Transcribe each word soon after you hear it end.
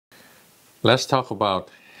Let's talk about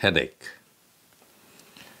headache.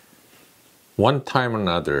 One time or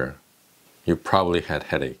another, you probably had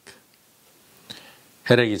headache.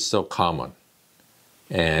 Headache is so common,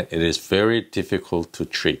 and it is very difficult to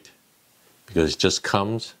treat because it just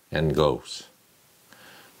comes and goes.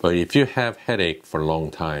 But if you have headache for a long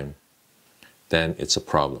time, then it's a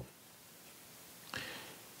problem.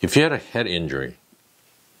 If you had a head injury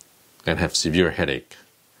and have severe headache,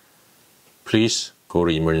 please go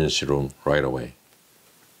to emergency room right away.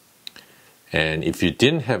 And if you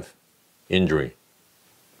didn't have injury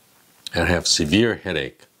and have severe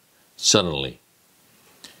headache suddenly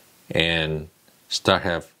and start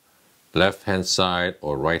have left hand side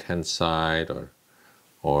or right hand side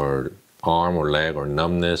or arm or leg or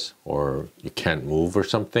numbness or you can't move or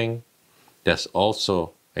something, that's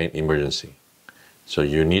also an emergency. So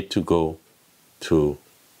you need to go to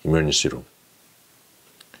emergency room.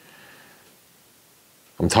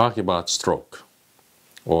 I'm talking about stroke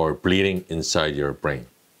or bleeding inside your brain.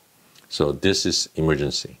 So this is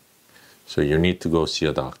emergency. So you need to go see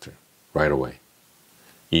a doctor right away.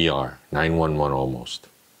 ER, 911 almost.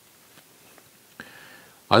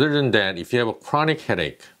 Other than that, if you have a chronic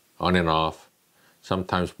headache on and off,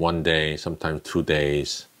 sometimes 1 day, sometimes 2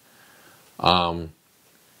 days,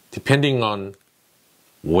 depending on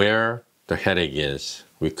where the headache is,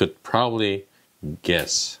 we could probably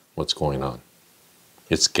guess what's going on.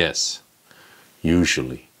 It's guess,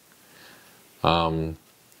 usually.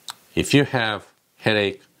 If you have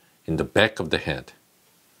headache in the back of the head,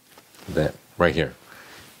 that right here,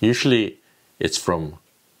 usually it's from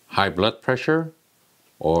high blood pressure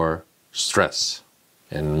or stress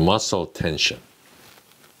and muscle tension.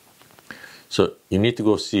 So you need to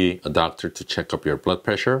go see a doctor to check up your blood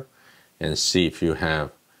pressure and see if you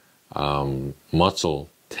have muscle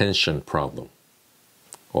tension problem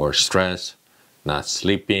or stress, not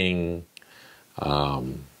sleeping,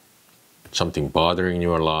 something bothering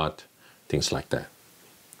you a lot, things like that.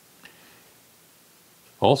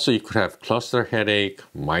 Also, you could have cluster headache,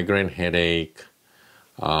 migraine headache,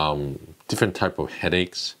 different type of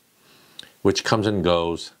headaches, which comes and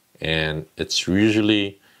goes, and it's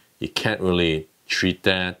usually, you can't really treat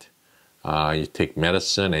that. You take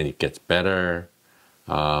medicine and it gets better,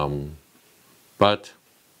 but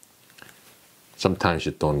sometimes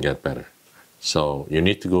you don't get better. So you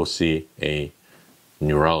need to go see a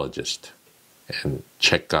neurologist and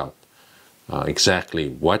check out exactly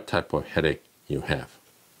what type of headache you have.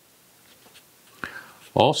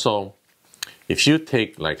 Also, if you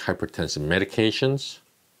take like hypertensive medications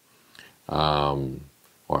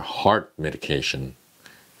or heart medication,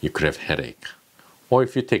 you could have headache. Or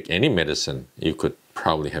if you take any medicine, you could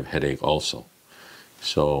probably have headache also.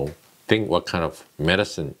 So think what kind of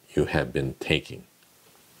medicine you have been taking.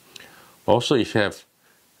 Also, if you have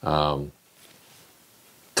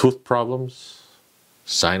tooth problems,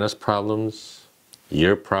 sinus problems,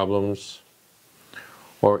 ear problems,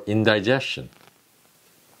 or indigestion,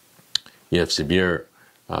 you have severe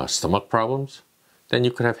stomach problems, then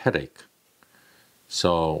you could have headache.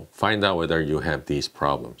 So find out whether you have these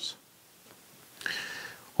problems.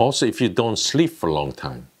 Also, if you don't sleep for a long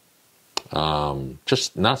time,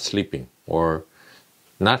 just not sleeping or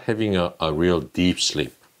not having a real deep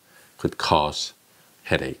sleep could cause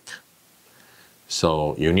headache.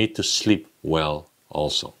 So you need to sleep well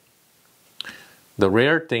also. The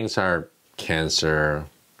rare things are cancer,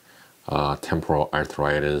 temporal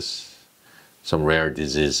arthritis, some rare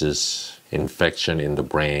diseases, infection in the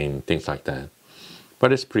brain, things like that.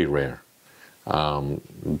 But it's pretty rare.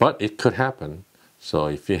 But it could happen. So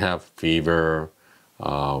if you have fever,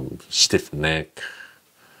 stiff neck,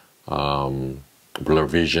 blurred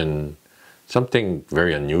vision, something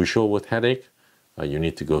very unusual with headache, you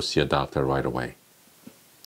need to go see a doctor right away.